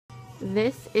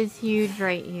This is huge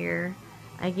right here.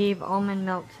 I gave almond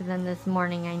milk to them this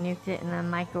morning. I nuked it in the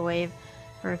microwave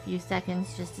for a few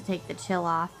seconds just to take the chill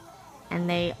off. And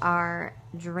they are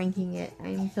drinking it.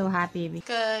 I'm so happy.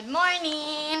 Good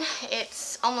morning.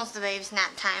 It's almost the babe's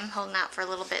nap time. Holding out for a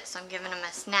little bit, so I'm giving him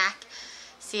a snack.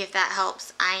 See if that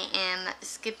helps. I am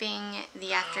skipping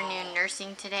the afternoon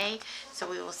nursing today, so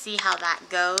we will see how that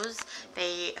goes.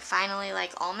 They finally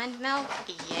like almond milk.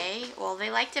 Yay. Well,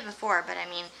 they liked it before, but I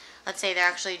mean, let's say they're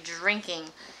actually drinking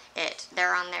it.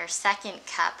 They're on their second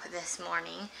cup this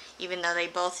morning, even though they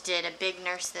both did a big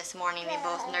nurse this morning. They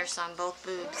both nursed on both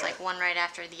boobs, like one right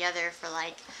after the other for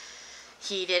like,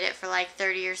 he did it for like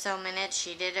 30 or so minutes.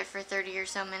 She did it for 30 or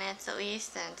so minutes at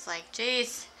least. And it's like,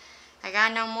 geez, I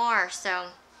got no more. So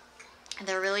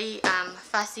they're really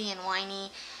fussy and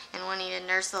whiny and wanting to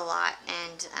nurse a lot.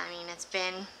 And I mean, it's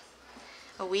been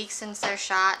a week since their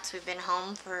shots. We've been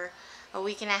home for a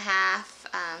week and a half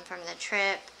from the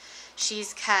trip.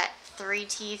 She's cut 3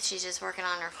 teeth. She's just working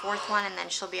on her 4th one, and then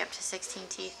she'll be up to 16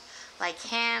 teeth like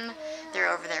him. They're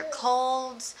over their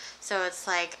colds, so it's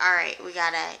like, all right, we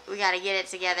gotta get it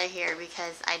together here,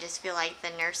 because I just feel like the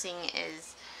nursing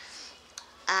is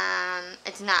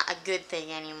it's not a good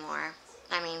thing anymore.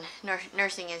 I mean,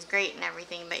 nursing is great and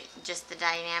everything, but just the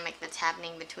dynamic that's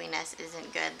happening between us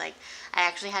isn't good. Like, I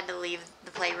actually had to leave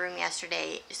the playroom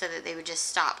yesterday so that they would just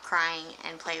stop crying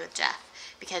and play with Jeff.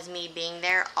 Because me being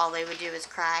there, all they would do is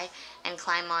cry and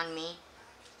climb on me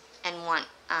and want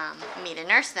me to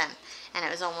nurse them. And it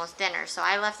was almost dinner. So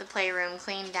I left the playroom,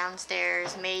 cleaned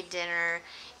downstairs, made dinner,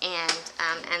 and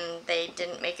they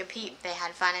didn't make a peep. They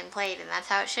had fun and played, and that's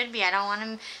how it should be. I don't want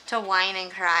them to whine and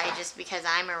cry just because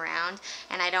I'm around,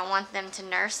 and I don't want them to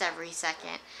nurse every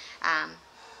second.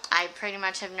 I pretty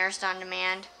much have nursed on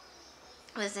demand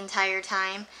this entire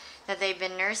time that they've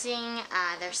been nursing.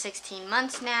 They're 16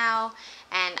 months now,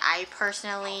 and I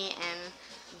personally am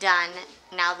done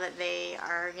now that they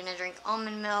are going to drink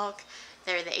almond milk.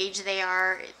 They're the age they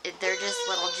are. They're just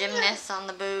little gymnasts on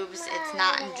the boobs. It's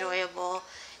not enjoyable.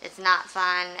 It's not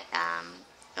fun.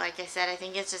 Like I said, I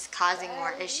think it's just causing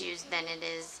more issues than it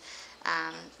is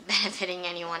benefiting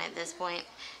anyone at this point,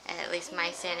 at least my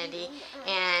sanity.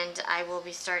 And I will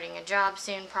be starting a job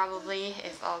soon, probably,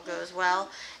 if all goes well,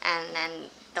 and then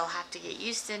they'll have to get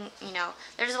used to, you know,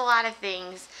 there's a lot of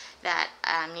things that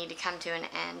need to come to an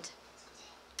end,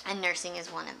 and nursing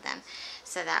is one of them,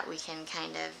 so that we can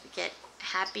kind of get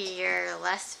happier,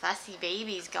 less fussy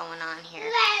babies going on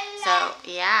here. So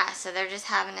yeah, so they're just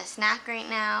having a snack right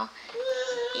now.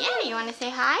 Yeah, you want to say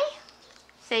hi?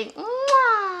 Say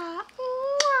mwah,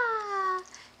 mwah.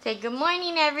 Say good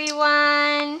morning,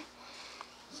 everyone.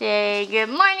 Say good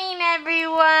morning,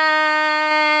 everyone.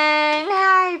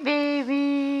 Hi,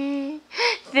 baby.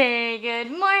 Say good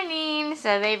morning.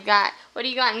 So they've got, what do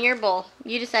you got in your bowl?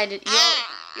 You decided,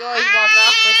 you always walk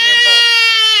off with your bowl.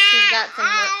 She's got some,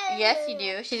 yes you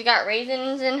do. She's got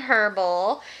raisins in her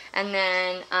bowl. And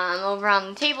then over on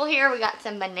the table here, we got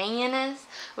some bananas.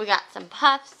 We got some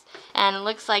puffs. And it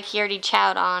looks like he already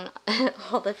chowed on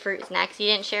all the fruit snacks. You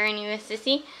didn't share any with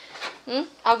Sissy?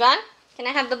 All gone? Can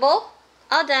I have the bowl?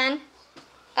 All done.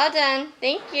 All done.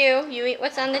 Thank you. You eat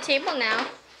what's on the table now.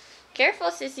 Careful,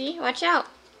 Sissy. Watch out.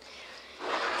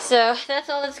 So that's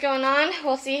all that's going on.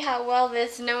 We'll see how well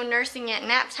this no nursing at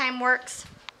nap time works.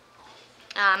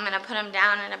 I'm going to put them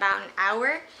down in about an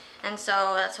hour. And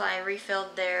so that's why I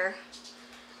refilled their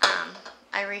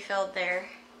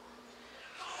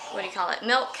what do you call it,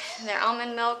 milk, their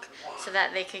almond milk, so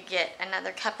that they could get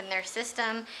another cup in their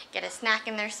system, get a snack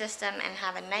in their system, and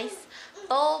have a nice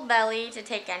full belly to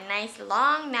take a nice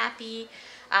long nappy.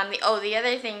 The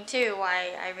other thing too,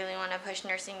 why I really want to push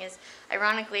nursing is,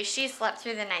 ironically, she slept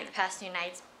through the night the past 2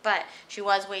 nights, but she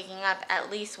was waking up at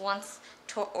least once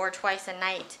or twice a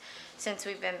night since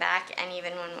we've been back, and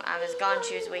even when I was gone,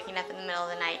 she was waking up in the middle of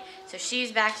the night. So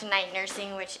she's back to night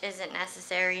nursing, which isn't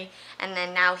necessary. And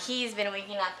then now he's been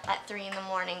waking up at 3 in the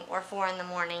morning or 4 in the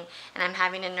morning, and I'm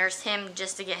having to nurse him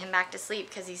just to get him back to sleep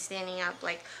because he's standing up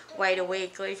like wide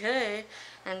awake, like, hey.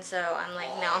 And so I'm like,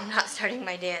 no, I'm not starting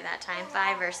my day at that time.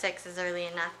 5 or 6 is early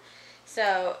enough.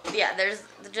 So yeah, there's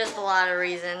just a lot of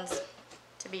reasons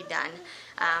to be done.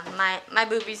 My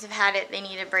boobies have had it. They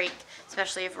need a break,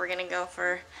 especially if we're gonna go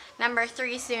for number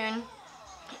 3 soon,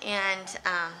 and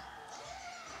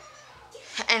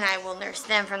I will nurse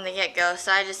them from the get-go.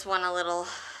 So I just want a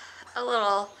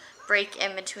little break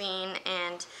in between,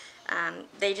 and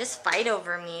they just fight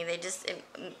over me. They just,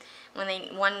 when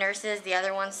one nurses, the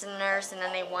other wants to nurse, and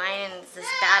then they whine, and it's this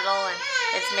battle, and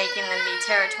it's making them be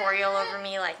territorial over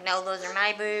me, like, no, those are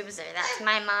my boobs, or that's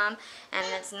my mom, and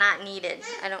it's not needed.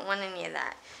 I don't want any of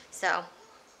that. So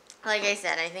like I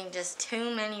said, I think just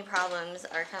too many problems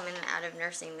are coming out of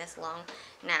nursing this long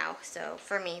now. So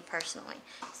for me personally,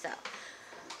 so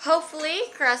hopefully,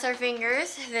 cross our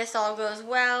fingers, this all goes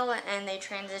well and they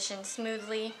transition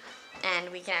smoothly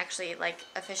and we can actually like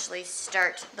officially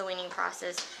start the weaning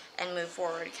process and move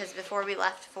forward. Because before we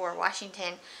left for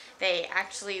Washington, they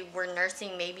actually were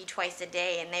nursing maybe twice a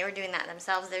day, and they were doing that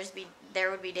themselves. There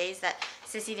would be days that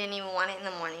Sissy didn't even want it in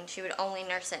the morning. She would only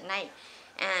nurse at night.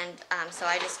 And so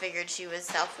I just figured she was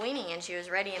self-weaning and she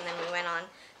was ready, and then we went on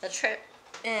the trip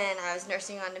and I was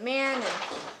nursing on demand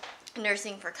and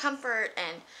nursing for comfort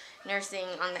and nursing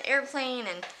on the airplane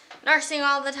and nursing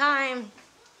all the time.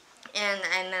 And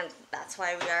then that's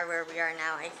why we are where we are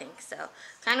now, I think. So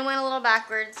kind of went a little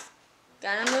backwards.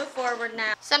 Gonna move forward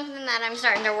now. Something that I'm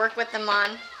starting to work with them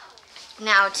on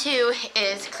now too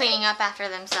is cleaning up after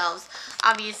themselves.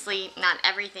 Obviously not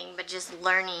everything, but just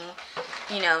learning,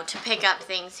 you know, to pick up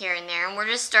things here and there. And we're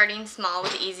just starting small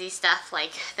with easy stuff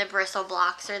like the bristle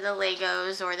blocks or the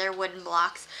Legos or their wooden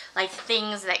blocks, like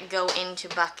things that go into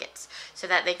buckets so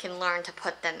that they can learn to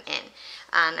put them in.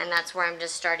 And that's where I'm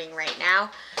just starting right now.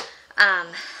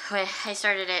 I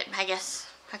started it, I guess,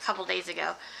 a couple days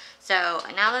ago. So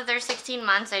now that they're 16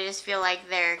 months, I just feel like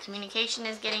their communication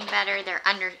is getting better. Their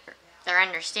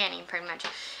understanding pretty much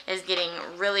is getting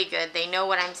really good. They know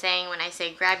what I'm saying when I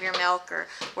say grab your milk, or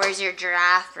where's your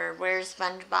giraffe, or where's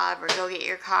SpongeBob, or go get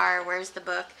your car, where's the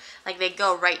book. Like, they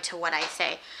go right to what I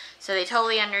say. So they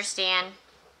totally understand.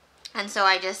 And so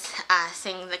I just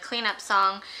sing the cleanup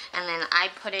song, and then I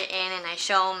put it in and I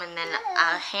show them, and then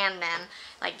I'll hand them,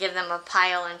 like give them a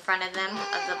pile in front of them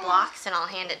of the blocks, and I'll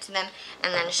hand it to them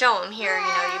and then show them, here, you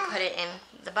know, you put it in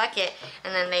the bucket,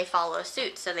 and then they follow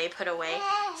suit. So they put away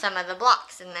some of the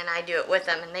blocks, and then I do it with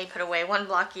them, and they put away one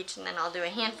block each, and then I'll do a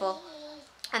handful.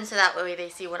 And so that way they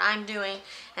see what I'm doing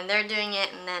and they're doing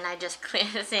it, and then I just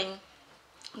sing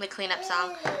the cleanup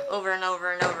song over and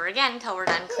over and over again until we're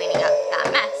done cleaning up that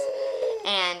mess.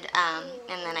 And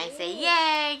then I say,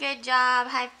 yay, good job,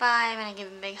 high five, and I give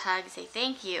them a big hug, say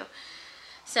thank you.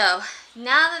 So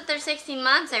now that they're 16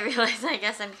 months, I realize I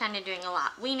guess I'm kind of doing a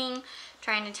lot. Weaning,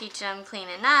 trying to teach them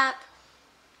cleaning up,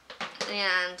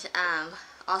 and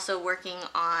also working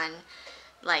on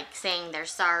like saying they're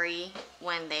sorry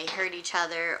when they hurt each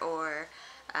other, or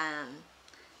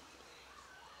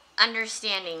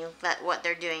understanding that what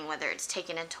they're doing, whether it's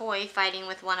taking a toy, fighting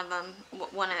with one of them,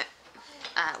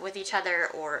 with each other,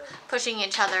 or pushing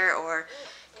each other, or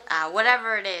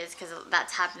whatever it is, because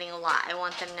that's happening a lot. I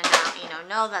want them to know, you know,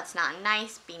 no, that's not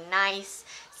nice. Be nice.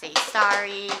 Say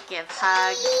sorry. Give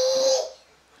hug.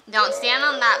 Don't stand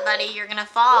on that, buddy. You're gonna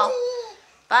fall.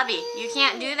 Bubby, you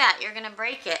can't do that. You're gonna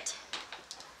break it.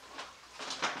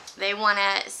 They want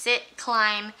to sit,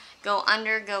 climb, go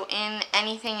under, go in,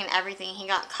 anything and everything. He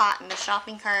got caught in the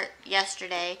shopping cart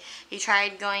yesterday. He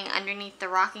tried going underneath the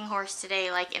rocking horse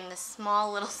today, like in the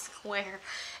small little square.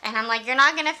 And I'm like, you're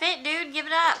not going to fit, dude. Give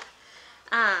it up.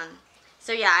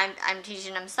 So yeah, I'm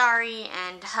teaching him sorry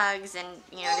and hugs, and,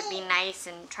 you know, to be nice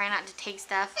and try not to take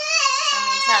stuff from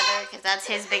each other, because that's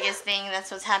his biggest thing.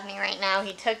 That's what's happening right now.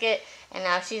 He took it, and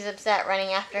now she's upset,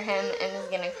 running after him, and is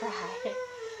going to cry.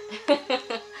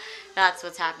 That's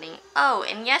what's happening. Oh,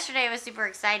 and yesterday was super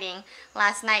exciting.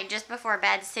 Last night, just before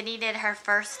bed, City did her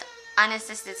first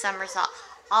unassisted somersault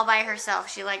all by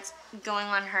herself. She likes going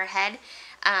on her head.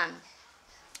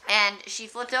 And she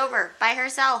flipped over by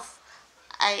herself.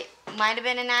 I might have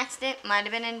been an accident, might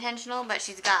have been intentional, but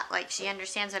she's got, like, she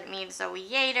understands what it means, so we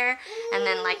yayed her, and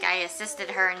then, like, I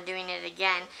assisted her in doing it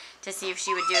again to see if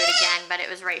she would do it again, but it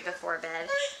was right before bed.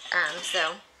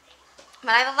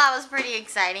 But I thought that was pretty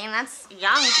exciting. That's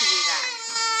young to do that.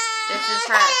 This is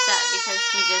her upset because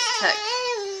he just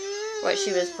took what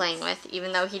she was playing with.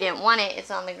 Even though he didn't want it,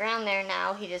 it's on the ground there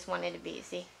now. He just wanted to be,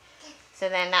 see? So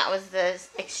then that was the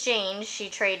exchange. She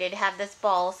traded, have this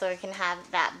ball so it can have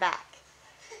that back.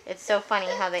 It's so funny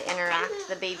how they interact,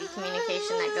 the baby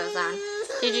communication that goes on.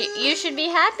 You should be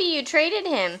happy you traded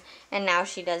him. And now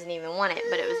she doesn't even want it.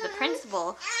 But it was the principle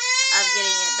of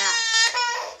getting it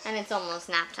back. And it's almost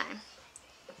nap time.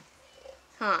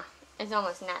 Huh, it's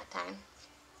almost nap time.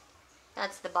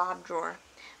 That's the Bob drawer.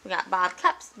 We got Bob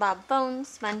cups, Bob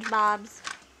phones, SpongeBob's,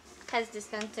 Pez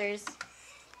dispensers,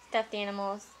 stuffed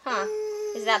animals. Huh,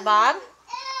 is that Bob?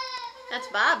 That's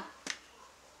Bob.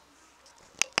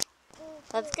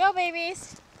 Let's go,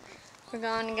 babies. We're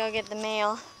going to go get the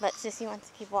mail, but Sissy wants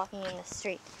to keep walking in the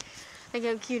street. Look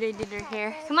how cute I did her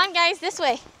hair. Come on, guys, this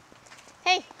way.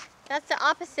 Hey, that's the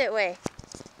opposite way.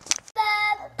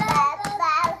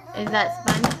 Is that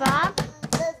SpongeBob?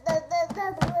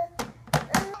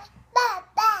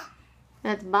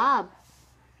 That's Bob.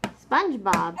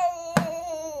 SpongeBob.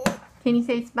 Can you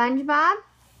say SpongeBob?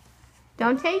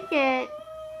 Don't take it.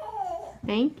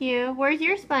 Thank you. Where's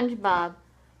your SpongeBob?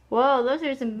 Whoa, those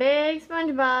are some big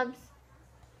SpongeBobs.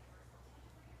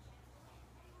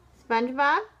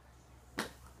 SpongeBob?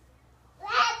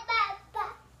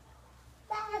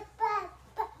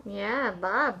 Yeah,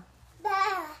 Bob.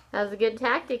 That was a good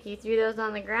tactic. You threw those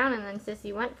on the ground and then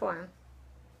Sissy went for him.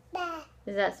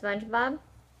 Is that SpongeBob?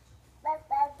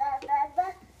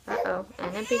 Uh-oh,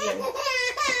 and it begins.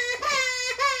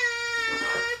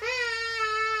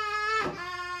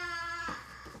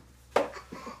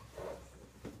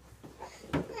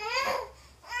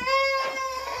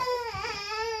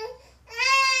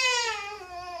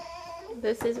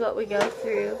 This is what we go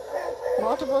through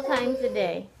multiple times a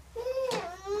day.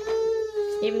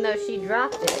 Even though she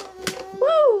dropped it.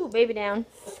 Woo! Baby down.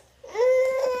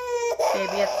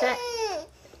 Baby upset.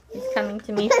 He's coming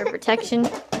to me for protection.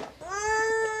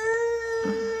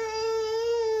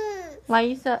 Why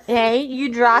you so... Hey, you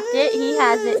dropped it. He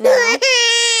has it now.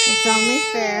 It's only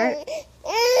fair.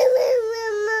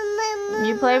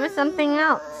 You play with something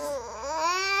else.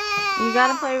 You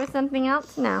gotta play with something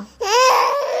else now.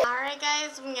 Alright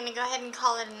guys, I'm gonna go ahead and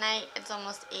call it a night. It's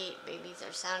almost 8. Babies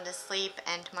are sound asleep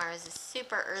and tomorrow's a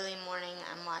super early morning.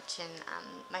 I'm watching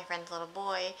my friend's little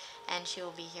boy and she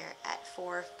will be here at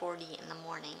 4:40 in the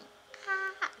morning.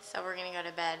 So we're gonna go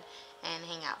to bed and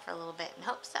hang out for a little bit in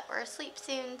hopes that we're asleep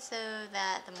soon so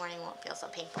that the morning won't feel so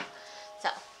painful. So,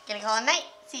 gonna call it a night.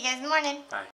 See you guys in the morning. Bye.